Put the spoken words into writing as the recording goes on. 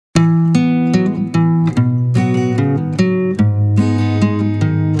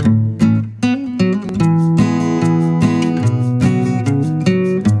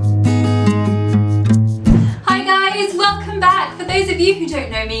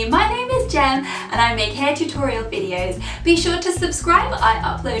me, my name is Jem and I make hair tutorial videos. Be sure to subscribe, I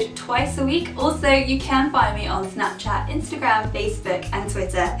upload twice a week. Also, you can find me on Snapchat, Instagram, Facebook and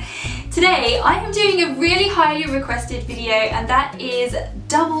Twitter. Today I am doing a really highly requested video and that is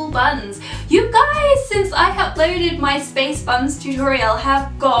double buns. You guys, since I uploaded my space buns tutorial,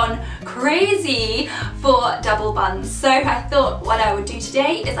 have gone crazy for double buns. So I thought what I would do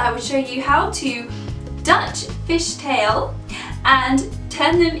today is I would show you how to Dutch fishtail and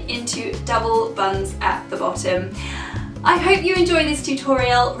turn them into double buns at the bottom. I hope you enjoy this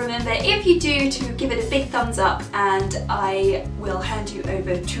tutorial. Remember, if you do, to give it a big thumbs up and I will hand you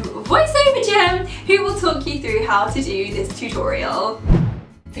over to VoiceOver Jem, who will talk you through how to do this tutorial.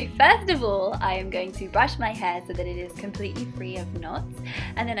 So first of all, I am going to brush my hair so that it is completely free of knots,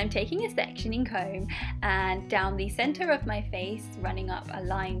 and then I'm taking a sectioning comb and down the center of my face, running up a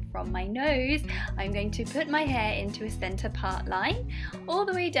line from my nose, I'm going to put my hair into a center part line all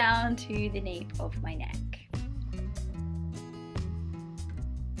the way down to the nape of my neck.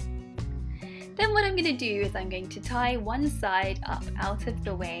 Then what I'm going to do is I'm going to tie one side up out of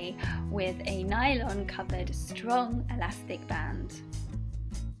the way with a nylon covered strong elastic band.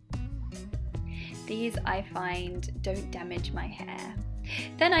 These I find don't damage my hair.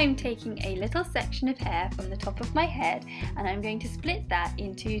 Then I'm taking a little section of hair from the top of my head and I'm going to split that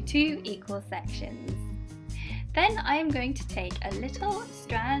into 2 equal sections. Then I am going to take a little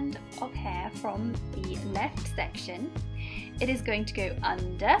strand of hair from the left section. It is going to go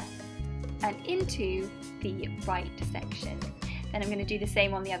under and into the right section. Then I'm going to do the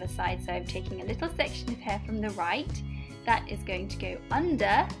same on the other side. So I'm taking a little section of hair from the right, that is going to go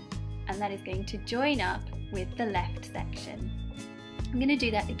under, and that is going to join up with the left section. I'm going to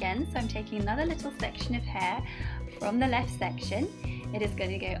do that again, so I'm taking another little section of hair from the left section. It is going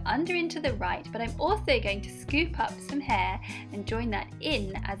to go under into the right, but I'm also going to scoop up some hair and join that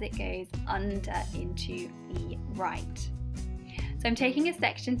in as it goes under into the right. So I'm taking a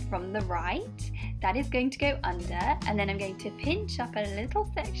section from the right, that is going to go under, and then I'm going to pinch up a little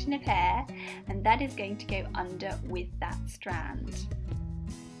section of hair, and that is going to go under with that strand.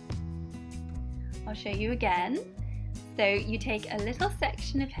 I'll show you again. So you take a little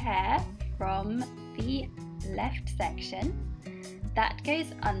section of hair from the left section, that goes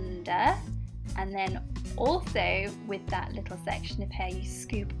under, and then also with that little section of hair you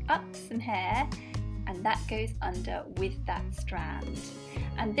scoop up some hair and that goes under with that strand.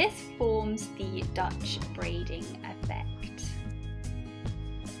 And this forms the Dutch braiding effect.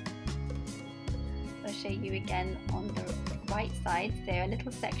 I'll show you again on the right side. So a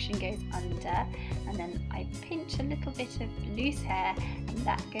little section goes under and then I pinch a little bit of loose hair and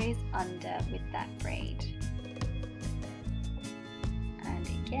that goes under with that braid. And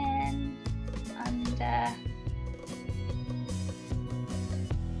again, under,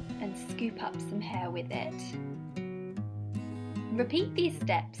 and scoop up some hair with it. Repeat these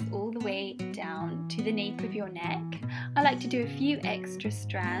steps all the way down to the nape of your neck. I like to do a few extra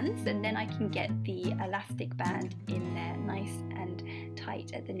strands and then I can get the elastic band in there nice and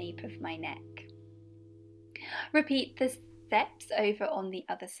tight at the nape of my neck. Repeat the steps over on the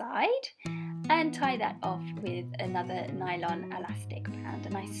other side and tie that off with another nylon elastic band, a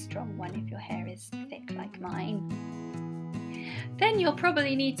nice strong one if your hair is thick like mine. Then you'll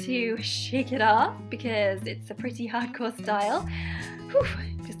probably need to shake it off because it's a pretty hardcore style. Whew,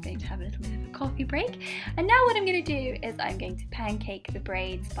 I'm just going to have a little bit of a coffee break. And now what I'm going to do is I'm going to pancake the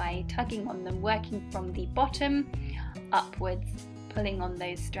braids by tugging on them, working from the bottom upwards, pulling on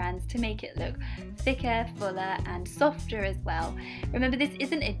those strands to make it look thicker, fuller and softer as well. Remember, this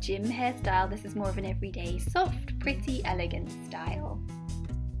isn't a gym hairstyle, this is more of an everyday, soft, pretty, elegant style.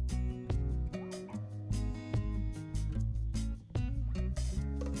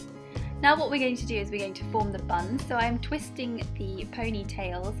 Now what we're going to do is we're going to form the buns. So I'm twisting the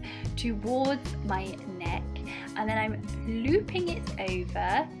ponytails towards my neck and then I'm looping it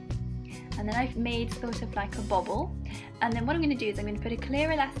over, and then I've made sort of like a bobble, and then what I'm going to do is I'm going to put a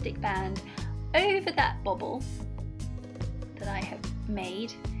clear elastic band over that bobble that I have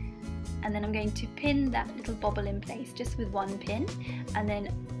made, and then I'm going to pin that little bobble in place just with one pin and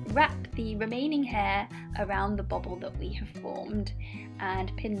then wrap the remaining hair around the bobble that we have formed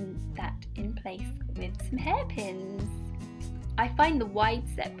and pin that in place with some hairpins. I find the wide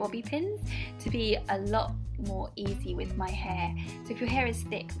set bobby pins to be a lot more easy with my hair. So if your hair is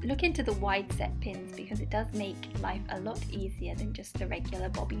thick, look into the wide set pins because it does make life a lot easier than just the regular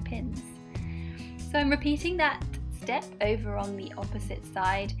bobby pins. So I'm repeating that step over on the opposite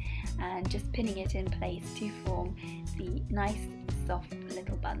side and just pinning it in place to form the nice soft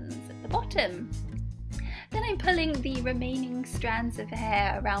little buns at the bottom. Then I'm pulling the remaining strands of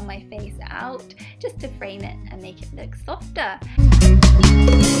hair around my face out just to frame it and make it look softer.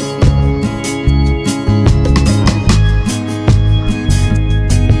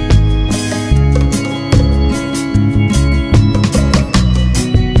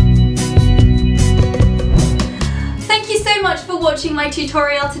 Watching my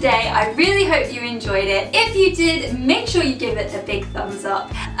tutorial today. I really hope you enjoyed it. If you did, make sure you give it a big thumbs up,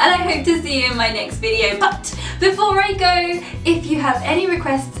 and I hope to see you in my next video. But before I go, if you have any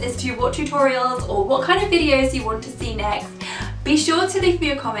requests as to what tutorials or what kind of videos you want to see next, be sure to leave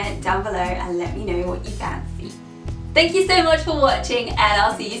me a comment down below and let me know what you fancy. Thank you so much for watching, and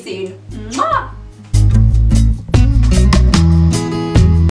I'll see you soon. Mwah!